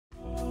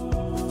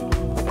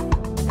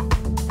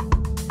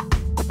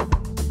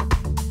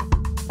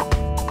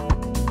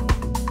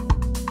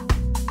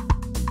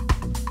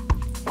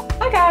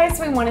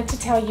wanted to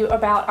tell you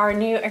about our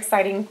new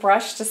exciting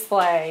brush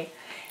display.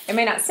 It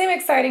may not seem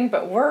exciting,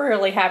 but we're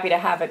really happy to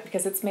have it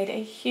because it's made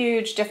a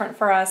huge difference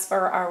for us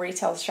for our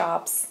retail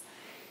shops.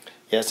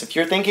 Yes, if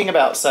you're thinking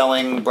about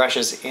selling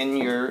brushes in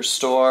your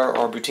store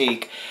or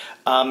boutique,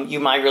 you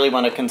might really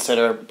want to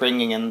consider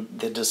bringing in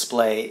the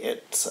display.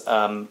 It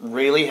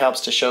really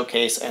helps to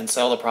showcase and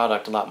sell the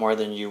product a lot more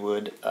than you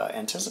would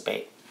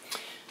anticipate.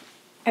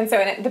 And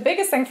so the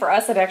biggest thing for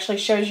us, it actually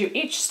shows you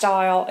each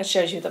style. It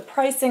shows you the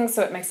pricing,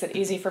 so it makes it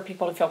easy for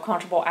people to feel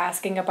comfortable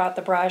asking about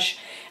the brush.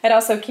 It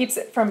also keeps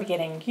it from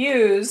getting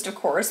used, of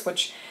course,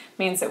 which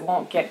means it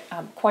won't get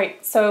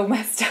quite so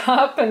messed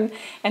up, and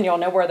you'll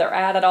know where they're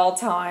at all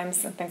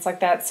times and things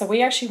like that. So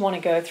we actually want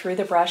to go through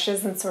the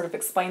brushes and sort of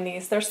explain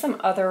these. There's some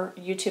other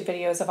YouTube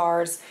videos of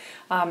ours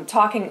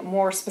talking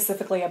more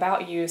specifically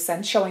about use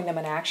and showing them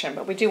in action,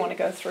 but we do want to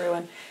go through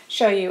and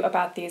show you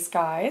about these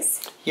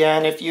guys. Yeah,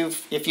 and if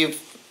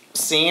you've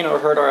seen or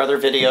heard our other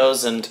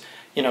videos and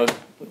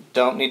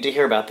don't need to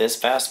hear about this,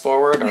 fast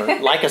forward or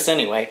like us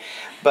anyway.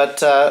 But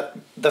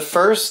the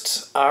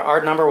first,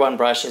 our number one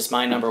brush is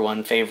my number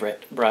one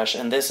favorite brush,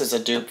 and this is a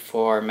dupe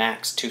for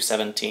Max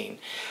 217.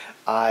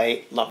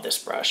 I love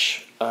this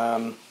brush.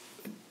 The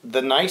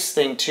nice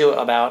thing too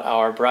about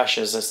our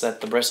brushes is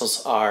that the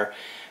bristles are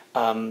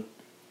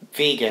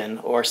vegan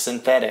or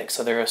synthetic,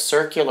 so they're a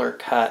circular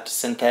cut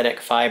synthetic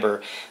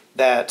fiber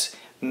that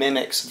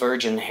mimics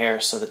virgin hair,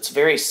 so it's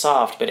very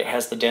soft, but it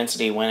has the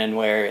density when and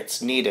where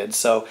it's needed.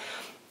 So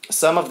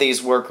some of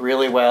these work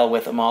really well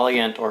with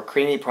emollient or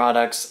creamy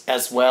products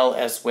as well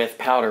as with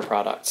powder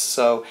products.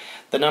 So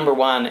the number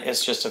one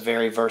is just a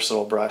very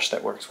versatile brush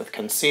that works with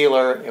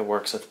concealer, it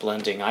works with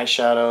blending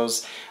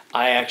eyeshadows.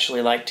 I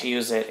actually like to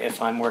use it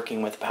if I'm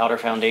working with powder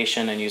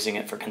foundation and using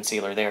it for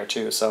concealer there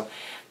too. So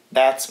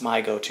that's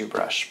my go-to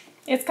brush.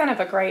 It's kind of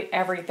a great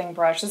everything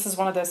brush. This is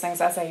one of those things,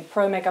 as a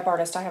pro makeup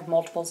artist, I have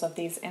multiples of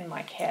these in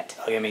my kit.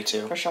 Oh yeah, me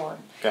too. For sure.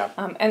 Yeah.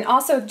 And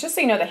also, just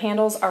so you know, the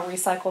handles are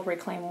recycled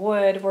reclaimed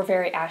wood. We're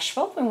very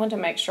asheville. We wanted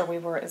to make sure we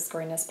were as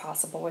green as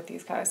possible with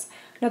these guys.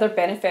 Another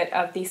benefit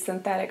of the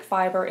synthetic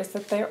fiber is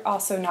that they're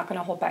also not going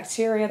to hold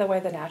bacteria the way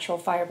the natural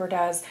fiber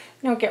does.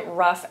 They don't get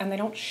rough and they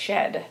don't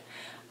shed.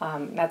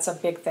 That's a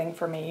big thing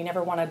for me. You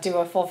never want to do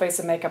a full face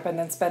of makeup and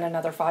then spend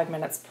another 5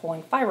 minutes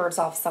pulling fibers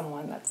off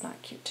someone. That's not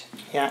cute.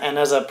 Yeah, and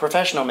as a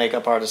professional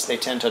makeup artist, they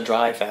tend to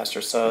dry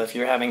faster. So if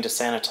you're having to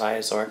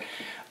sanitize or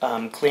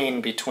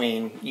clean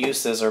between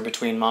uses or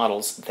between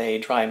models, they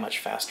dry much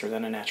faster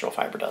than a natural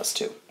fiber does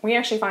too. We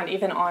actually find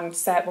even on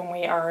set when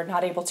we are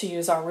not able to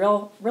use our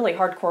really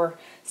hardcore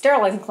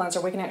sterilizing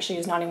cleanser, we can actually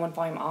use 91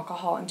 volume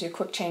alcohol and do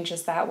quick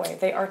changes that way.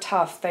 They are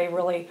tough. They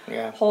really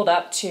hold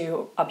up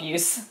to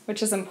abuse,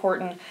 which is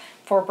important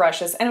for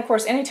brushes. And of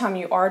course, anytime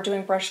you are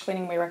doing brush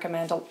cleaning, we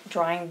recommend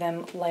drying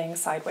them laying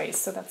sideways.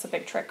 So that's a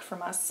big trick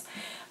from us.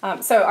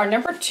 So our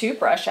number two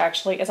brush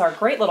actually is our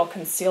great little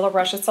concealer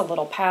brush. It's a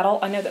little paddle.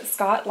 I know that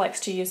Scott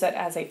likes to use it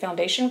as a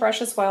foundation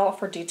brush as well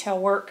for detail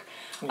work.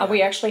 Yeah.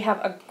 We actually have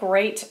a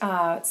great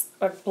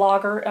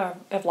vlogger,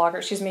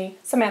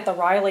 Samantha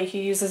Riley, who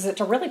uses it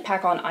to really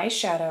pack on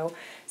eyeshadow.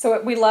 So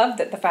we love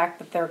the fact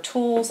that they're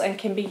tools and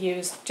can be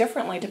used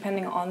differently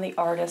depending on the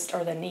artist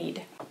or the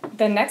need.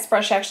 The next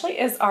brush actually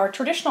is our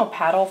traditional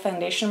paddle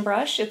foundation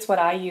brush. It's what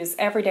I use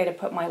every day to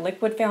put my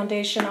liquid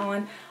foundation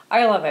on.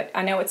 I love it.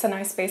 I know it's a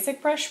nice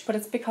basic brush, but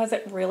it's because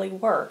it really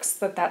works.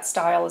 That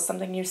style is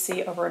something you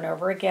see over and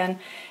over again.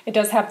 It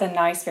does have the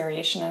nice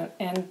variation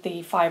in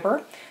the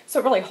fiber, so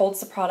it really holds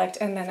the product,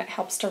 and then it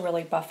helps to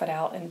really buff it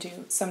out and do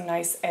some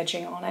nice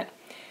edging on it.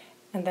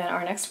 And then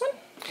our next one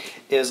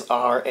is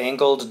our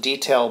angled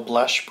detail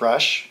blush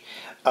brush.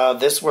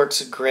 This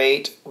works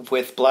great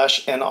with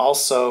blush and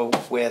also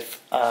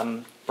with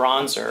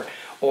bronzer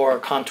or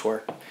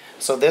contour.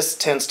 So this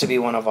tends to be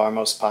one of our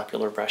most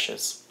popular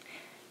brushes.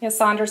 Yeah,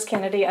 Saunders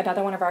Kennedy,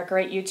 another one of our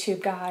great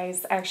YouTube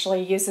guys,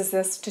 actually uses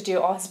this to do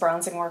all his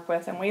bronzing work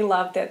with, and we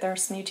love that there are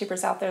some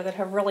YouTubers out there that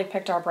have really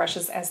picked our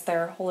brushes as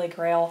their holy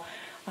grail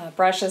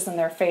brushes and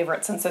their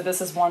favorites, and so this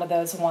is one of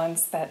those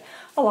ones that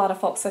a lot of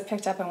folks have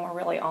picked up, and we're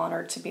really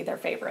honored to be their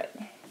favorite.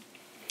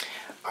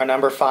 Our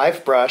number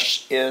 5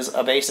 brush is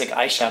a basic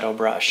eyeshadow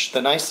brush.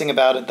 The nice thing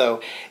about it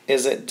though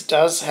is it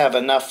does have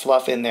enough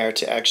fluff in there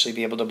to actually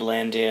be able to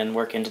blend in,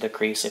 work into the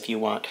crease if you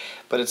want,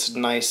 but it's a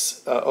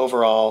nice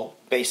overall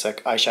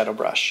basic eyeshadow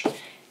brush.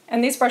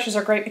 And these brushes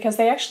are great because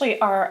they actually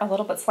are a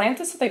little bit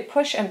slanted, so they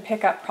push and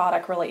pick up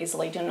product really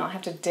easily. You do not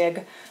have to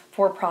dig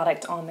for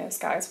product on those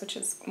guys, which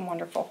is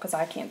wonderful because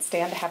I can't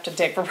stand to have to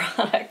dig for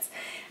products.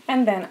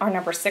 And then our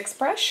number 6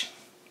 brush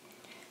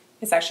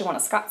is actually one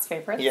of Scott's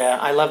favorites. Yeah,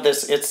 I love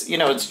this. It's,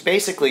 it's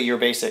basically your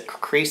basic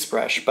crease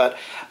brush, but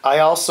I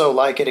also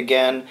like it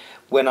again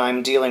when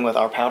I'm dealing with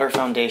our powder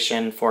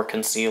foundation for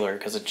concealer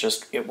because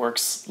it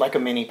works like a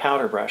mini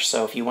powder brush.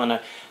 So if you want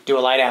to do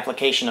a light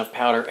application of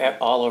powder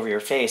all over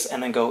your face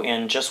and then go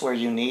in just where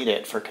you need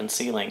it for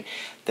concealing,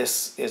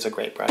 this is a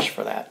great brush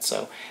for that.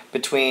 So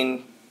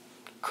between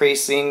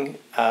creasing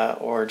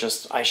or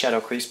just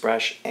eyeshadow crease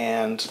brush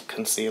and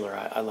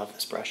concealer, I love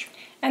this brush.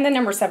 And the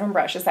number 7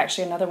 brush is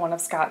actually another one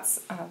of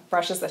Scott's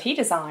brushes that he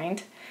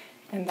designed.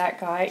 And that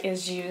guy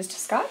is used,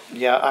 Scott?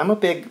 Yeah, I'm a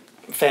big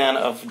fan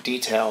of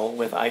detail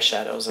with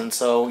eyeshadows, and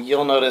so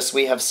you'll notice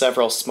we have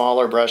several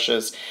smaller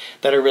brushes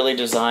that are really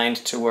designed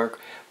to work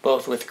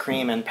both with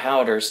cream and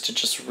powders to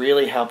just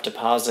really help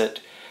deposit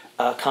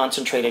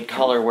concentrated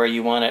color where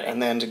you want it,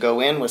 and then to go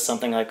in with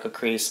something like a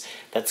crease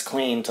that's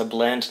clean to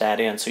blend that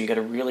in, so you get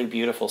a really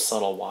beautiful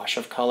subtle wash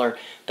of color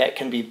that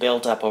can be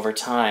built up over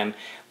time.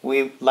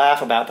 We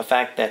laugh about the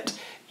fact that,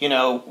 you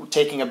know,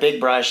 taking a big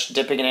brush,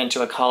 dipping it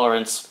into a color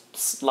and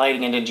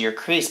sliding it into your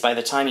crease, by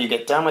the time you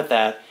get done with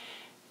that,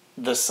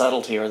 the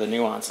subtlety or the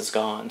nuance is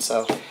gone.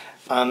 So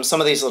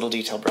some of these little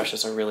detail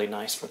brushes are really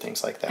nice for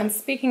things like that. And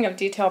speaking of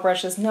detail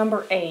brushes,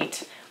 number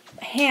 8,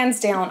 hands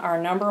down our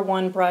number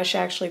 1 brush,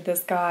 actually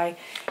this guy.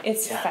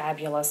 It's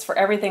fabulous for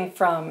everything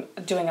from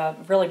doing a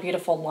really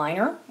beautiful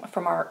liner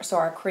from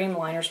our cream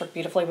liners work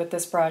beautifully with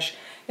this brush.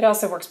 It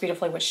also works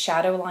beautifully with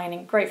shadow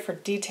lining, great for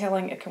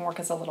detailing. It can work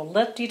as a little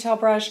lip detail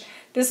brush.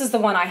 This is the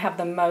one I have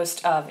the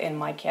most of in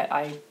my kit,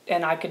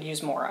 and I could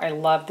use more. I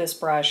love this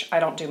brush. I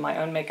don't do my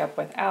own makeup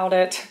without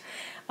it.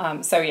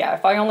 So yeah,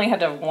 if I only had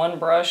to have one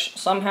brush,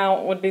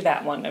 somehow it would be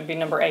that one. It would be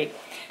number 8.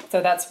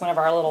 So that's one of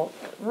our little,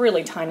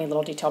 really tiny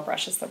little detail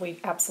brushes that we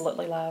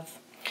absolutely love.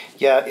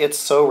 Yeah, it's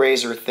so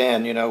razor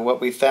thin. You know, what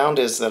we found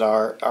is that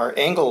our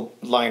angle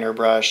liner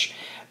brush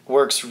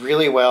works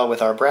really well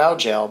with our brow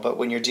gel, but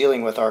when you're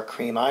dealing with our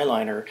cream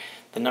eyeliner,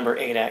 the number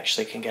 8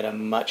 actually can get a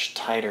much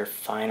tighter,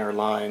 finer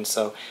line.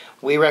 So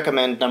we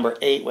recommend number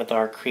 8 with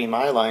our cream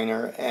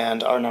eyeliner,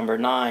 and our number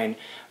 9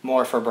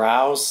 more for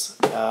brows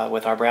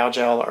with our brow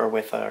gel or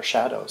with our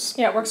shadows.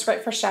 Yeah, it works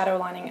great for shadow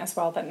lining as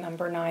well, that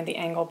number 9, the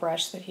angle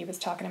brush that he was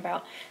talking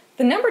about.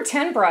 The number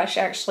 10 brush,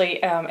 actually,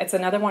 it's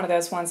another one of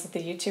those ones that the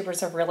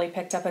YouTubers have really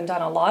picked up and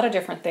done a lot of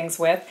different things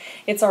with.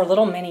 It's our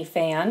little mini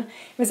fan.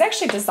 It was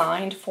actually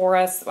designed for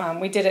us.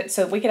 We did it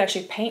so we could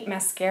actually paint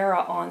mascara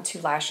onto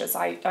lashes.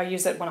 I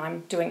use it when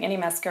I'm doing any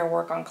mascara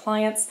work on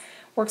clients.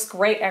 Works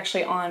great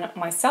actually on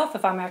myself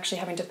if I'm actually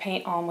having to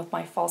paint on with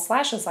my false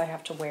lashes I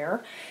have to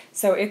wear.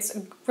 So it's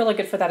really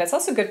good for that. It's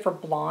also good for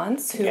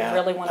blondes who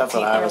really want to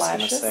paint their lashes. That's what I was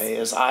going to say,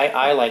 is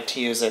I like to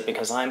use it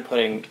because I'm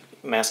putting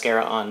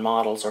mascara on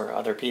models or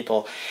other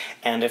people,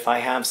 and if I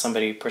have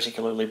somebody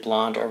particularly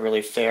blonde or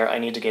really fair, I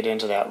need to get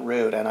into that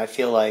root, and I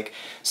feel like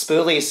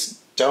spoolies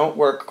don't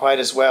work quite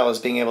as well as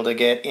being able to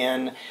get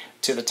in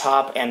to the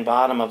top and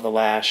bottom of the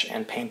lash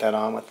and paint that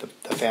on with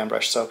the fan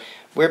brush. So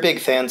we're big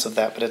fans of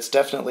that, but it's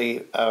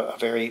definitely a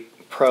very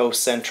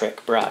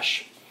pro-centric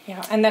brush.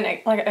 Yeah, and then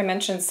like I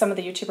mentioned, some of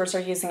the YouTubers are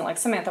using it, like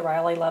Samantha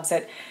Riley loves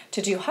it,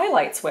 to do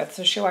highlights with.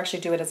 So she'll actually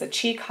do it as a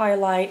cheek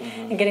highlight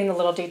and getting the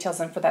little details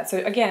in for that.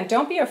 So again,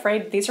 don't be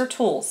afraid. These are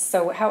tools.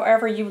 So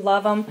however you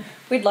love them,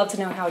 we'd love to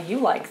know how you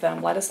like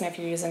them. Let us know if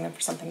you're using them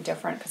for something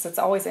different, because it's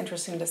always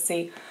interesting to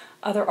see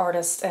other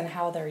artists and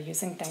how they're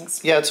using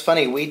things. Yeah, it's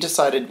funny. We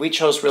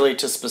chose really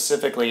to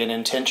specifically and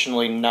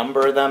intentionally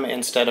number them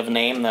instead of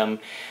name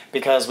them,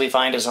 because we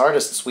find as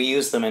artists we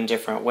use them in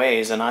different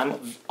ways, and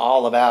I'm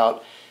all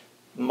about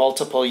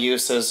multiple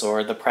uses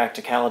or the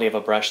practicality of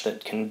a brush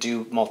that can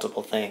do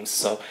multiple things.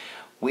 So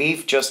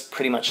we've just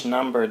pretty much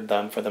numbered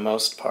them for the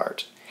most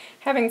part.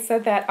 Having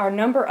said that, our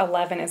number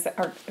 11 is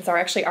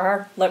actually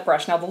our lip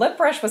brush. Now, the lip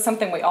brush was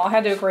something we all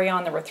had to agree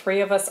on. There were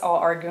 3 of us all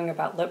arguing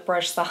about lip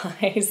brush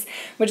size,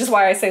 which is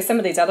why I say some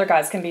of these other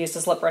guys can be used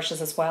as lip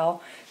brushes as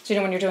well. So, you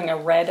know, when you're doing a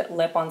red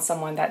lip on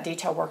someone, that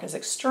detail work is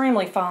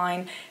extremely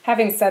fine.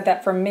 Having said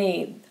that, for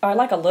me, I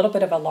like a little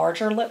bit of a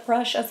larger lip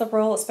brush as a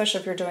rule, especially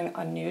if you're doing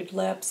a nude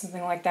lip,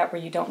 something like that,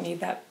 where you don't need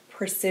that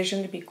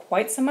precision to be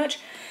quite so much.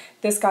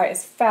 This guy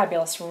is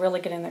fabulous for really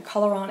getting the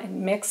color on. It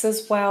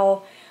mixes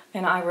well.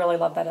 And I really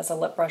love that as a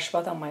lip brush,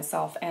 both on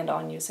myself and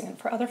on using it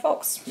for other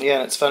folks. Yeah,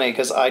 and it's funny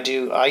because I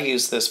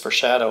use this for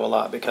shadow a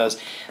lot, because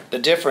the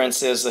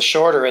difference is the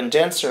shorter and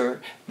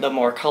denser, the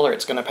more color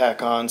it's going to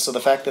pack on. So the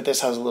fact that this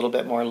has a little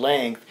bit more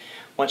length,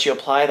 once you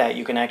apply that,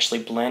 you can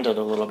actually blend it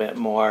a little bit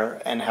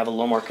more and have a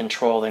little more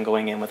control than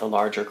going in with a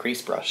larger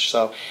crease brush.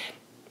 So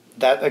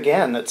that,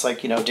 again, it's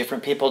like, you know,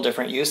 different people,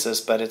 different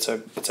uses, but it's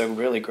a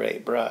really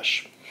great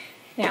brush.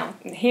 Now,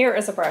 here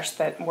is a brush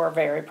that we're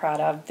very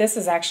proud of. This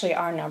is actually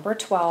our number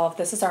 12.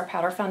 This is our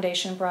powder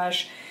foundation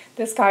brush.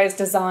 This guy is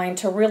designed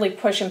to really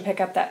push and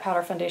pick up that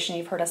powder foundation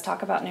you've heard us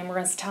talk about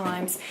numerous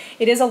times.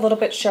 It is a little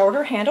bit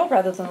shorter handle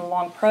rather than the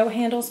long pro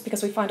handles,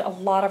 because we find a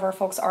lot of our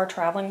folks are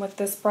traveling with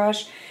this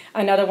brush.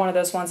 Another one of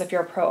those ones, if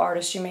you're a pro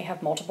artist, you may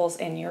have multiples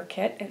in your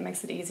kit. It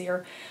makes it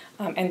easier.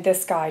 And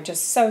this guy,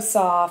 just so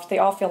soft. They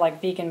all feel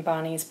like vegan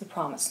bunnies. We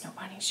promise no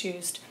bunnies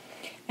used.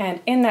 And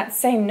in that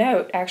same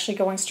note, actually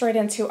going straight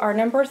into our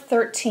number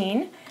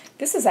 13,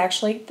 this is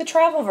actually the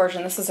travel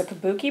version. This is a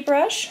kabuki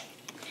brush,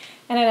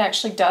 and it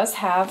actually does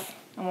have,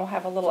 and we'll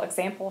have a little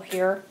example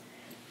here,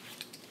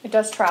 it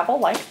does travel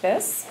like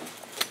this,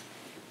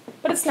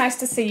 but it's nice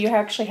to see you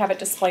actually have it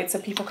displayed so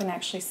people can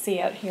actually see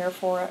it here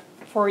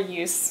for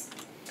use.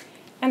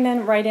 And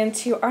then right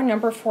into our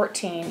number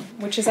 14,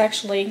 which is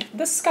actually,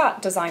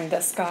 Scott designed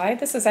this guy.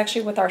 This is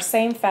actually with our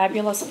same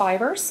fabulous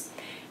fibers.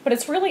 but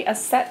it's really a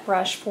set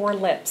brush for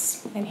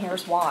lips, and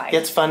here's why.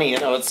 It's funny,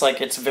 it's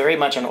like it's very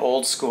much an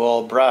old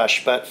school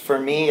brush, but for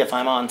me, if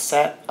I'm on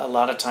set, a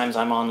lot of times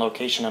I'm on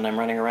location and I'm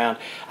running around,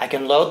 I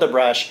can load the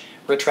brush,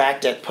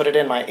 retract it, put it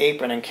in my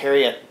apron, and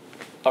carry it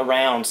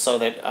around so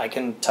that I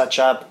can touch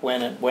up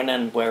when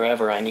and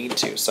wherever I need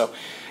to. So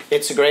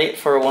it's great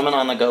for a woman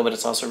on the go, but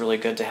it's also really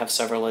good to have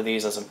several of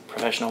these as a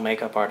professional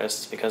makeup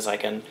artist, because I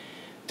can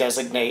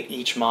designate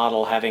each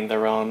model having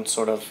their own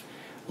sort of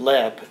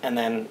lip, and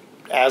then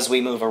as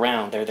we move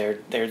around,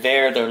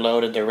 they're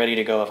loaded, they're ready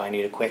to go if I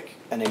need a quick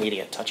and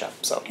immediate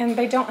touch-up. So. And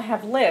they don't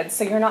have lids,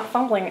 so you're not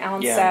fumbling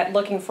on set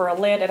looking for a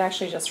lid. It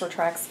actually just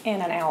retracts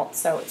in and out,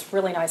 so it's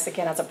really nice.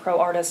 Again, as a pro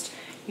artist,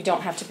 you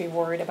don't have to be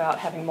worried about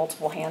having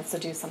multiple hands to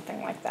do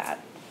something like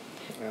that.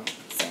 Yeah.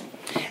 So.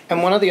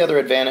 And one of the other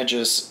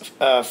advantages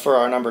for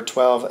our number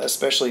 12,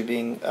 especially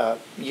being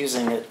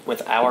using it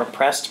with our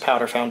pressed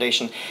powder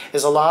foundation,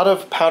 is a lot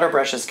of powder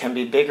brushes can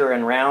be bigger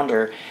and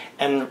rounder,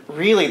 and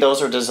really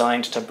those are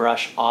designed to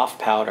brush off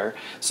powder.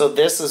 So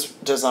this is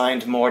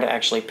designed more to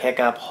actually pick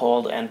up,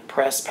 hold, and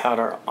press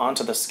powder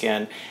onto the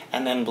skin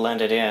and then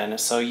blend it in.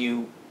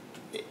 So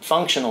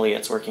functionally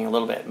it's working a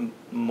little bit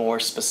more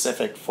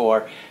specific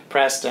for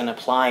pressed and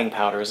applying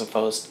powder as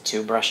opposed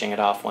to brushing it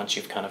off once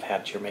you've kind of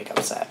had your makeup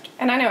set.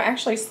 And I know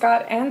actually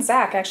Scott and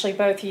Zach actually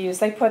both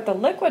they put the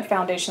liquid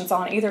foundations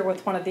on either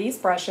with one of these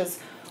brushes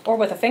or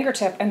with a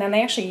fingertip, and then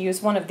they actually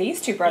use one of these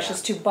two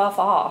brushes to buff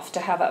off to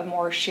have a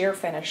more sheer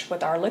finish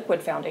with our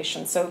liquid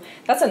foundation. So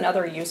that's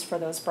another use for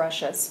those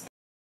brushes.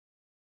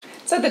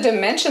 So the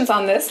dimensions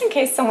on this, in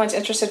case someone's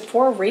interested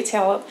for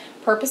retail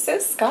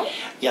purposes, Scott?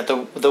 Yeah,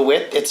 the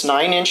width, it's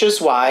 9 inches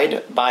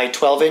wide by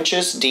 12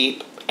 inches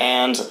deep,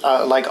 and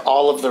like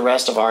all of the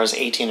rest of ours,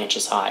 18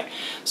 inches high.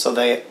 So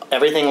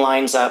everything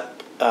lines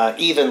up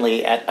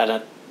evenly at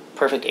a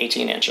perfect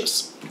 18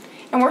 inches.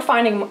 And we're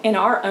finding in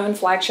our own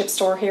flagship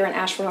store here in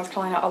Asheville, North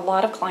Carolina, a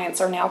lot of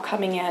clients are now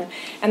coming in,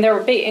 and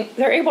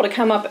they're able to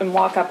come up and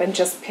walk up and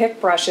just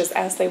pick brushes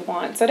as they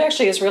want. So it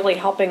actually is really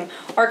helping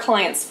our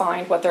clients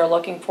find what they're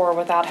looking for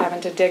without having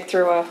to dig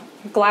through a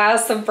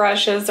glass of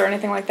brushes or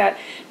anything like that.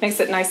 Makes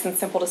it nice and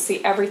simple to see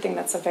everything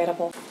that's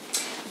available.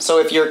 So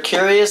if you're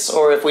curious,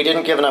 or if we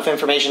didn't give enough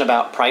information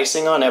about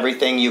pricing on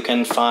everything, you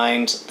can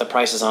find the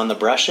prices on the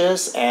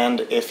brushes,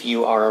 and if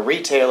you are a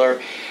retailer,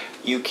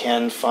 you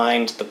can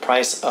find the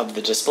price of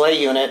the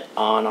display unit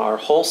on our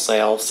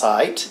wholesale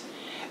site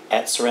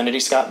at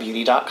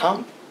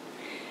serenityscottbeauty.com.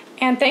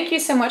 And thank you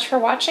so much for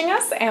watching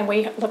us, and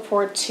we look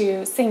forward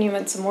to seeing you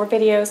in some more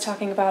videos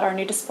talking about our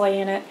new display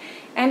unit.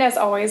 And as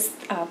always,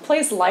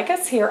 please like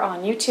us here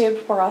on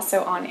YouTube. We're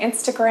also on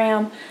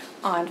Instagram,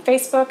 on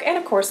Facebook, and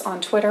of course on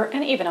Twitter,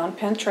 and even on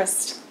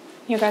Pinterest.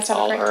 You guys have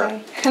a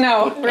great day.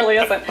 No, it really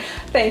isn't.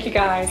 Thank you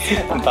guys.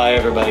 Bye,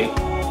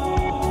 everybody.